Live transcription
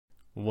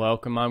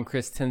Welcome, I'm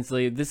Chris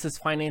Tinsley. This is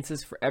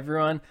Finances for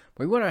Everyone,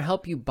 where we want to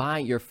help you buy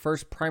your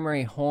first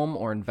primary home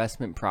or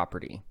investment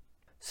property.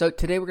 So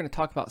today we're going to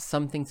talk about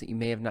some things that you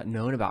may have not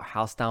known about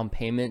house down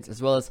payments, as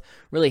well as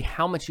really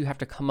how much you have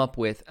to come up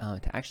with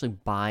to actually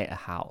buy a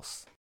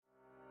house.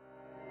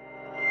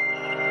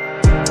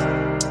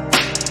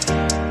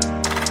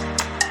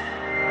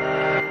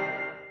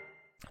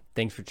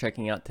 Thanks for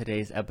checking out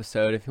today's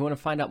episode. If you want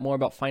to find out more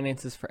about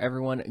Finances for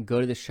Everyone, go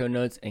to the show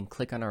notes and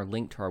click on our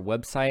link to our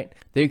website.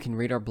 There you can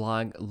read our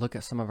blog, look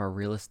at some of our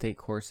real estate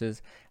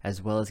courses,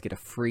 as well as get a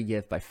free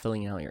gift by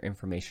filling out your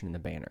information in the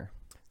banner.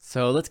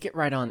 So let's get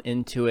right on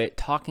into it,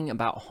 talking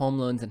about home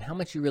loans and how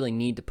much you really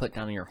need to put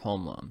down on your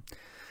home loan.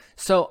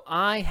 So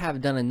I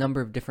have done a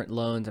number of different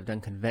loans. I've done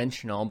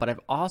conventional, but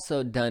I've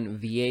also done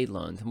VA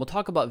loans. And we'll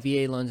talk about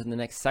VA loans in the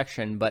next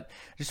section, but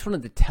I just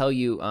wanted to tell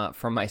you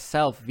for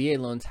myself, VA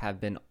loans have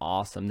been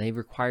awesome. They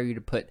require you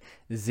to put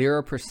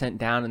 0%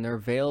 down, and they're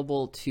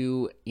available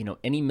to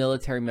any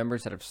military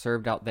members that have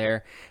served out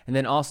there. And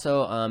then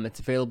also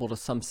it's available to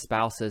some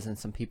spouses and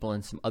some people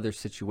in some other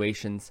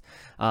situations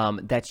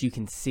that you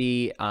can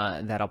see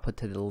that I'll put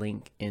to the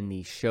link in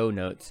the show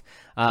notes.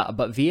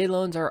 But VA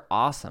loans are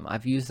awesome.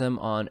 I've used them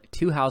on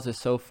 2 houses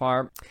so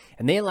far,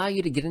 and they allow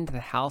you to get into the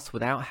house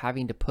without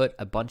having to put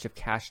a bunch of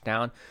cash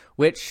down,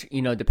 which,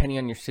 depending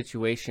on your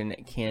situation,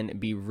 can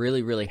be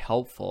really, really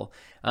helpful.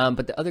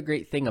 But the other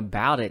great thing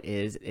about it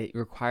is it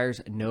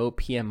requires no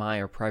PMI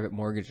or private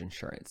mortgage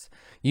insurance.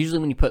 Usually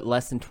when you put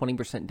less than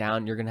 20%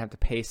 down, you're going to have to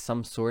pay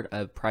some sort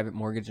of private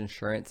mortgage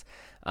insurance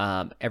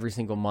every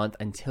single month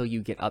until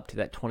you get up to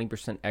that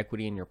 20%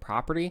 equity in your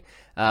property.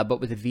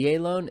 But with a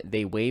VA loan,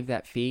 they waive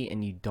that fee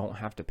and you don't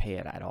have to pay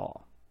it at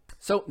all.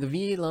 So the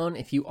VA loan,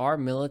 if you are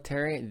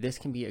military, this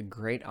can be a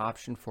great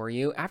option for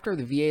you. After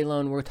the VA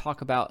loan, we'll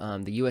talk about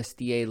the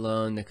USDA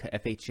loan, the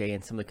FHA,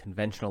 and some of the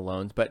conventional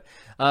loans. But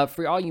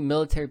for all you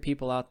military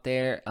people out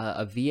there,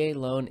 a VA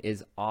loan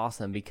is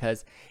awesome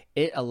because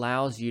it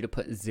allows you to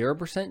put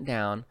 0%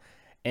 down,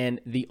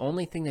 and the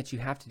only thing that you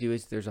have to do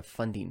is there's a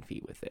funding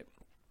fee with it.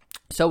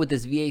 So with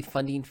this VA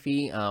funding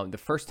fee, the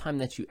first time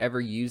that you ever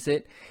use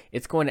it,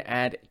 it's going to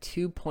add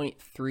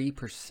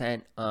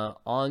 2.3%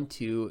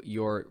 onto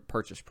your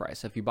purchase price.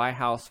 So if you buy a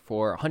house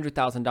for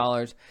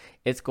 $100,000,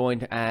 it's going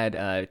to add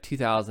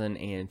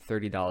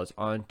 $2,030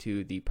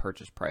 onto the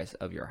purchase price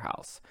of your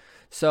house.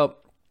 So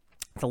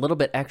it's a little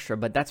bit extra,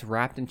 but that's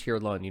wrapped into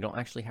your loan. You don't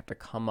actually have to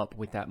come up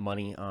with that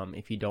money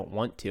if you don't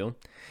want to.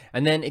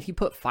 And then if you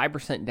put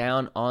 5%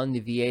 down on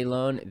the VA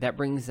loan, that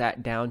brings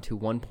that down to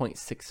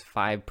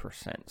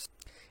 1.65%.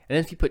 And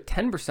then if you put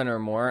 10% or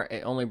more,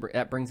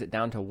 that brings it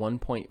down to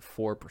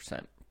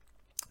 1.4%.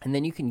 And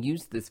then you can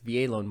use this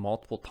VA loan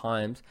multiple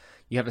times.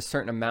 You have a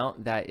certain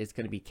amount that is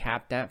going to be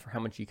capped at for how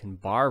much you can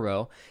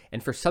borrow.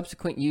 And for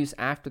subsequent use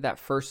after that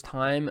first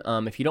time,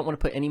 if you don't want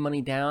to put any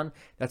money down,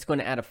 that's going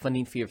to add a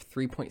funding fee of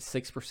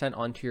 3.6%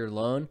 onto your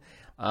loan.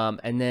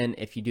 And then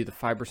if you do the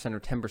 5%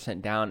 or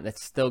 10% down,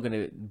 that's still going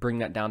to bring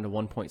that down to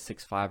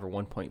 1.65 or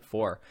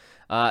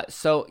 1.4.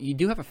 So you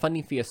do have a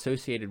funding fee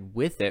associated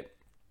with it.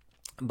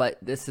 But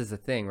this is the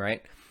thing,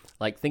 right?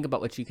 Like, think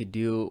about what you could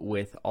do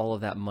with all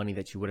of that money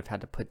that you would have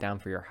had to put down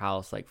for your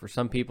house. Like, for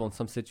some people in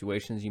some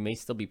situations, you may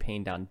still be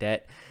paying down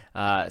debt.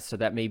 So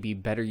that may be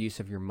better use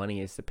of your money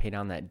is to pay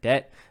down that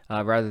debt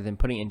rather than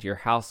putting it into your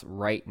house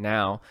right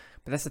now.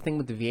 But that's the thing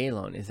with the VA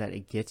loan is that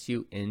it gets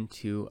you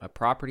into a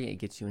property, it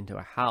gets you into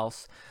a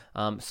house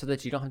so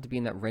that you don't have to be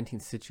in that renting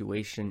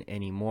situation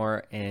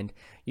anymore. And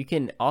you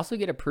can also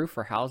get approved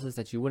for houses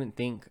that you wouldn't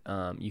think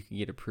you could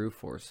get approved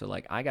for. So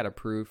like I got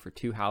approved for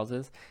 2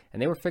 houses and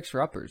they were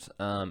fixer-uppers.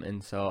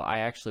 And so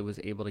I actually was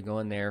able to go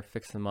in there,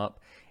 fix them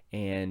up,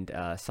 and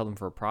sell them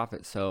for a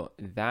profit. So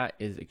that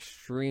is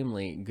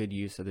extremely good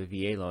use of the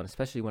VA loan,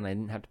 especially when I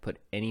didn't have to put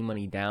any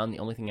money down. The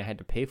only thing I had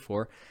to pay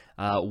for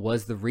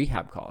was the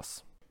rehab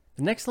costs.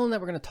 The next loan that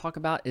we're going to talk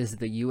about is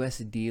the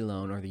USD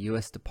loan, or the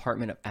U.S.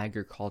 Department of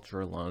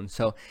Agriculture loan.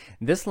 So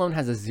this loan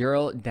has a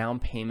 0 down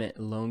payment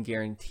loan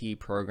guarantee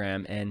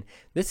program, and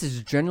this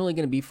is generally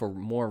going to be for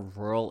more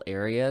rural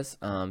areas.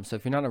 So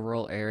if you're not in a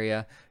rural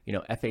area,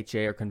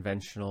 FHA or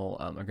conventional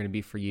are going to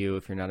be for you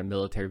if you're not a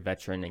military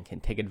veteran and can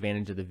take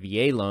advantage of the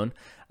VA loan.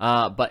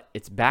 But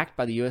it's backed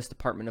by the U.S.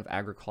 Department of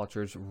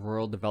Agriculture's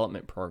Rural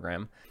Development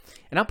Program.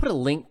 And I'll put a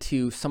link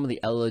to some of the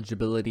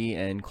eligibility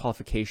and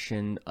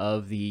qualification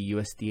of the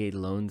USDA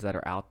loans that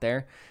are out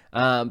there.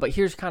 But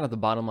here's kind of the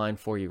bottom line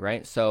for you,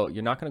 right? So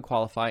you're not going to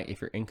qualify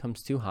if your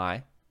income's too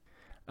high.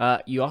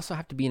 You also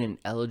have to be in an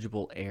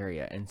eligible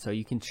area, and so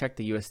you can check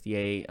the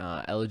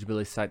USDA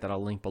eligibility site that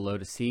I'll link below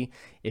to see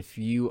if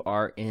you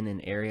are in an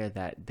area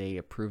that they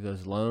approve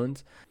those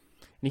loans.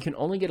 And you can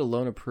only get a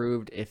loan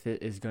approved if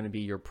it is going to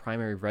be your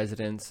primary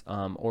residence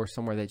or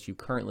somewhere that you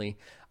currently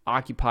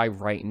occupy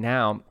right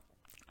now.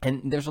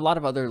 And there's a lot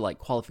of other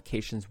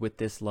qualifications with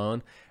this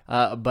loan,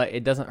 but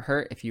it doesn't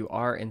hurt if you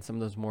are in some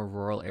of those more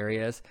rural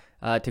areas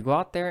to go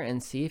out there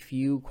and see if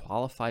you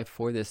qualify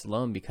for this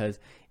loan, because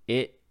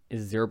it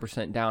is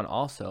 0% down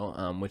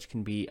also, which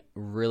can be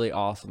really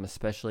awesome,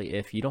 especially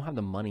if you don't have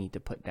the money to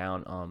put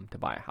down to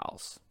buy a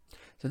house.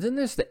 So then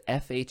there's the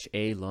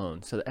FHA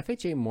loan. So the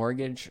FHA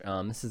mortgage,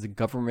 this is a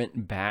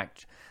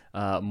government-backed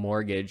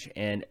mortgage,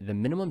 and the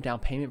minimum down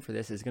payment for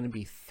this is going to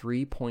be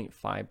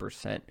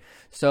 3.5%.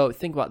 So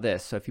think about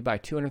this. So if you buy a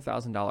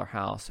 $200,000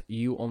 house,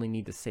 you only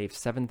need to save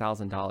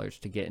 $7,000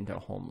 to get into a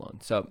home loan.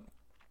 So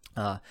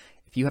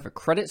if you have a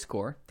credit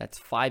score that's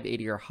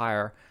 580 or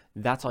higher,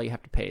 that's all you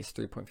have to pay is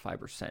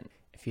 3.5%.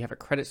 If you have a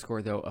credit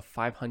score, though, of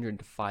 500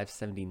 to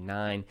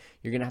 579,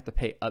 you're going to have to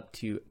pay up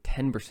to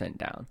 10%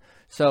 down.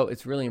 So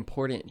it's really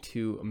important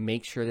to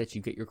make sure that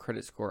you get your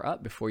credit score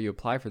up before you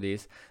apply for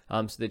these,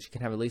 so that you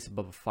can have at least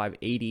above a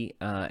 580,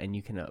 and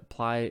you can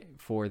apply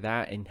for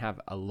that and have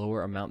a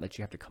lower amount that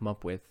you have to come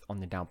up with on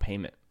the down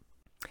payment.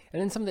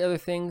 And then some of the other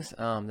things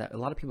that a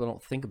lot of people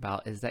don't think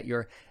about is that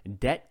your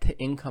debt to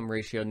income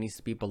ratio needs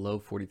to be below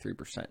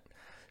 43%.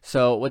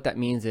 So what that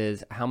means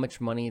is how much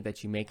money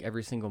that you make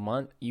every single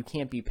month, you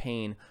can't be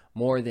paying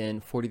more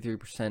than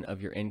 43%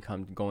 of your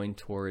income going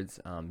towards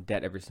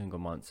debt every single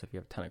month. So if you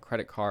have a ton of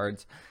credit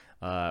cards,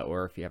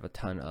 or if you have a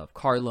ton of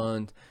car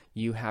loans,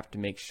 you have to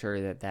make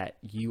sure that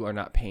you are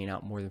not paying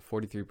out more than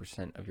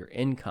 43% of your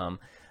income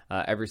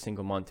every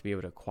single month to be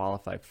able to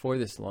qualify for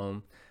this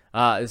loan.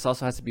 This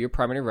also has to be your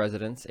primary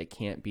residence. It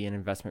can't be an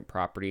investment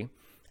property.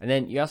 And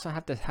then you also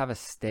have to have a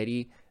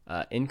steady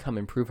income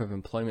and proof of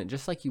employment,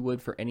 just like you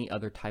would for any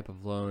other type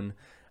of loan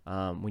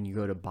when you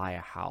go to buy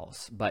a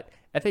house. But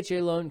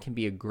FHA loan can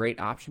be a great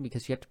option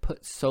because you have to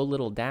put so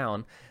little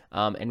down,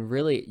 and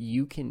really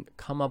you can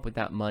come up with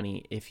that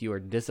money if you are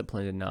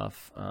disciplined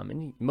enough.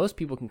 And most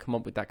people can come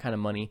up with that kind of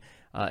money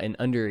in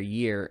under a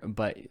year,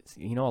 but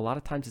a lot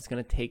of times it's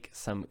going to take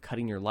some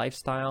cutting your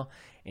lifestyle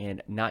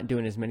and not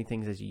doing as many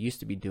things as you used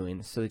to be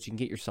doing so that you can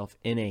get yourself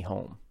in a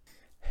home.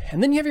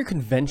 And then you have your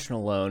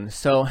conventional loan.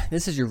 So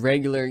this is your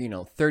regular,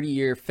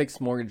 30-year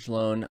fixed mortgage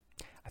loan.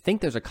 I think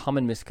there's a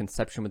common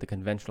misconception with the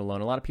conventional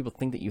loan. A lot of people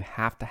think that you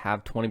have to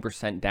have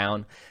 20%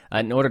 down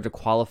in order to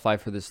qualify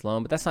for this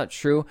loan, but that's not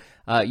true.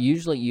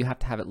 Usually you have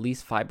to have at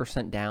least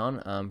 5%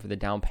 down for the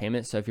down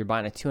payment. So if you're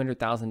buying a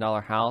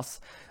 $200,000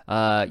 house,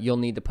 you'll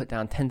need to put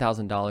down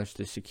 $10,000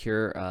 to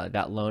secure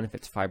that loan if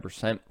it's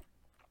 5%.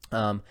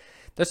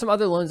 There's some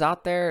other loans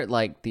out there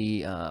like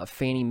the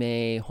Fannie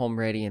Mae, Home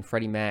Ready, and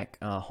Freddie Mac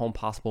Home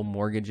Possible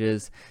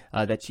mortgages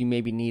that you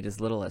maybe need as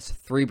little as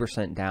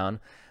 3% down.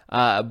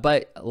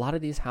 But a lot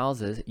of these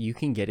houses you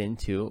can get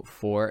into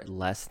for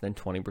less than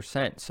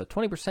 20%. So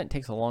 20%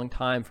 takes a long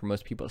time for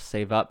most people to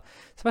save up,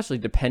 especially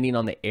depending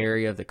on the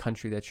area of the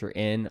country that you're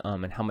in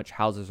and how much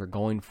houses are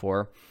going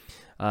for.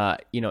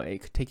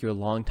 It could take you a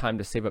long time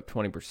to save up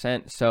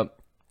 20%. So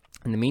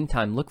in the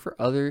meantime, look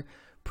for other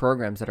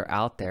programs that are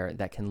out there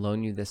that can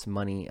loan you this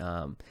money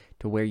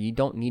to where you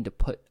don't need to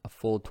put a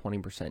full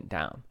 20%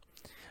 down.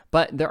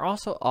 But there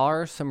also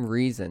are some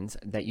reasons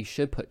that you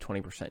should put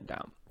 20%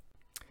 down.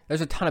 There's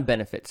a ton of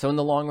benefits. So in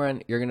the long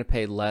run, you're going to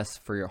pay less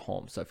for your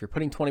home. So if you're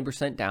putting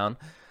 20% down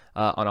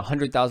on a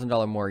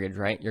 $100,000 mortgage,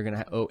 right, you're going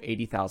to owe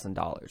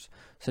 $80,000.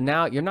 So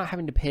now you're not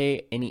having to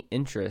pay any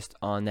interest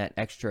on that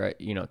extra,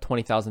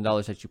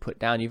 $20,000 that you put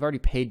down. You've already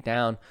paid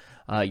down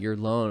your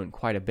loan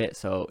quite a bit.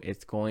 So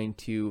it's going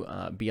to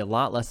be a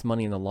lot less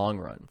money in the long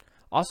run.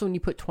 Also, when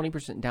you put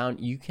 20% down,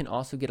 you can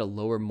also get a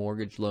lower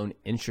mortgage loan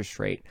interest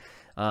rate.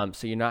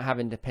 So you're not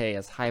having to pay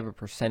as high of a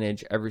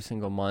percentage every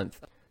single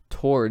month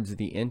towards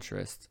the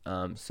interest.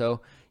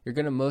 So you're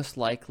going to most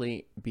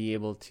likely be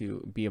able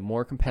to be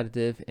more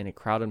competitive in a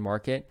crowded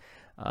market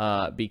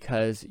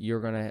because you're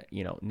going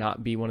to,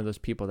 not be one of those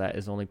people that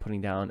is only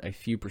putting down a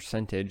few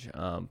percentage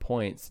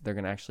points. They're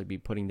going to actually be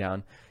putting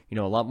down,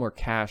 a lot more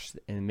cash,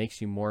 and it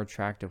makes you more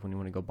attractive when you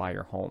want to go buy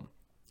your home.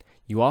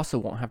 You also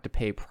won't have to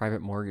pay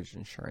private mortgage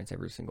insurance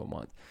every single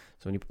month.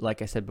 So when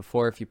like I said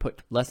before, if you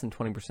put less than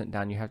 20%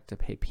 down, you have to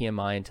pay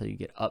PMI until you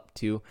get up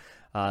to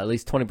at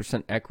least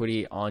 20%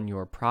 equity on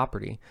your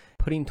property.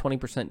 Putting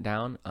 20%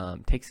 down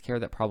takes care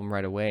of that problem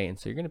right away. And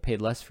so you're going to pay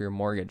less for your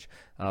mortgage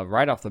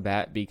right off the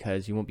bat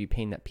because you won't be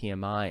paying that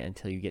PMI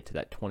until you get to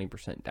that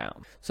 20%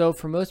 down. So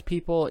for most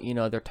people,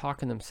 they're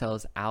talking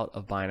themselves out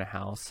of buying a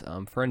house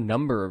for a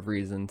number of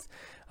reasons.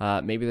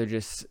 Maybe they're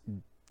just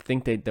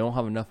think they don't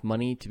have enough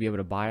money to be able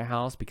to buy a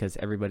house because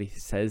everybody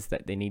says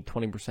that they need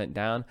 20%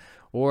 down,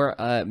 or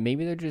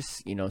maybe they're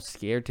just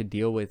scared to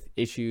deal with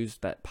issues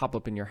that pop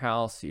up in your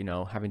house,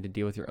 having to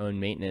deal with your own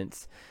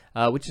maintenance,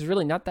 which is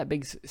really not that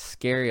big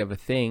scary of a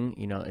thing.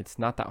 It's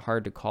not that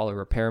hard to call a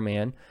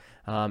repairman,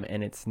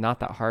 and it's not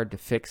that hard to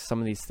fix some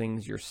of these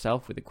things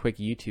yourself with a quick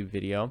YouTube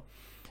video.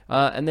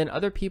 And then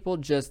other people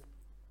just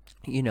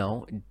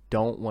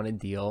don't want to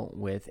deal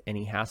with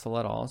any hassle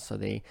at all. So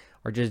they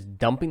are just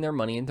dumping their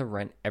money into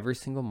rent every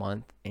single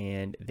month,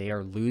 and they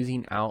are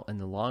losing out in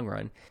the long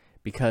run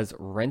because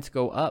rents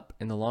go up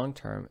in the long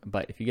term.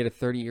 But if you get a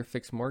 30-year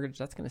fixed mortgage,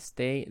 that's going to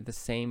stay the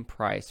same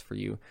price for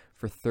you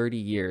for 30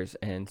 years.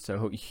 And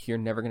so you're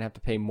never going to have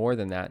to pay more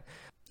than that.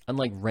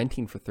 Unlike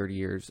renting for 30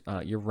 years,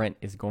 your rent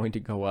is going to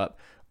go up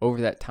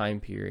over that time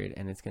period,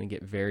 and it's going to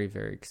get very,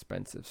 very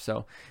expensive.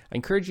 So I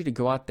encourage you to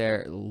go out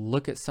there,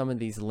 look at some of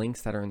these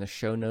links that are in the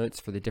show notes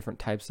for the different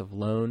types of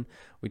loan.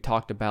 We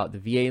talked about the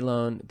VA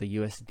loan, the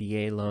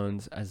USDA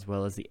loans, as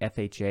well as the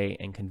FHA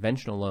and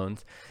conventional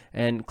loans,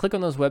 and click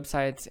on those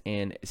websites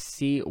and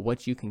see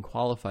what you can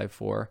qualify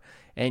for,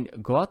 and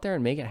go out there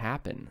and make it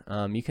happen.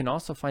 You can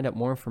also find out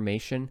more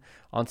information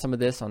on some of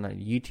this on our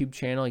YouTube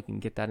channel. You can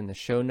get that in the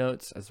show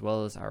notes as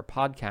well as our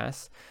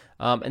podcasts.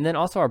 And then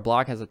also our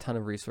blog has a ton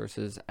of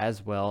resources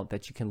as well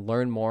that you can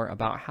learn more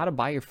about how to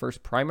buy your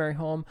first primary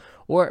home,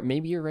 or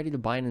maybe you're ready to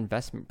buy an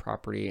investment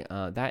property.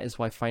 That is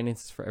why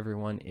Finances for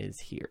Everyone is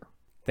here.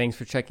 Thanks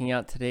for checking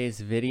out today's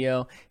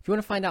video. If you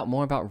want to find out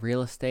more about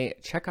real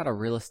estate, check out our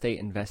real estate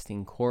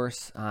investing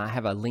course. I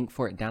have a link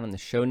for it down in the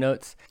show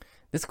notes.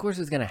 This course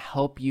is going to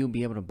help you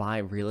be able to buy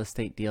real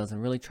estate deals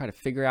and really try to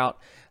figure out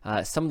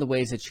some of the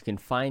ways that you can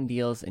find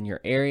deals in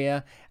your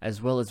area, as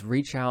well as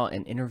reach out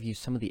and interview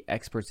some of the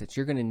experts that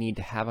you're going to need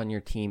to have on your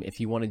team if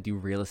you want to do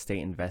real estate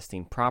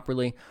investing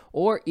properly,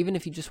 or even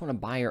if you just want to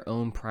buy your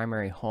own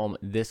primary home.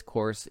 This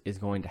course is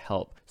going to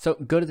help. So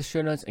go to the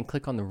show notes and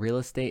click on the Real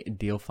Estate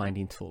Deal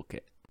Finding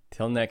Toolkit.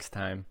 Till next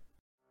time.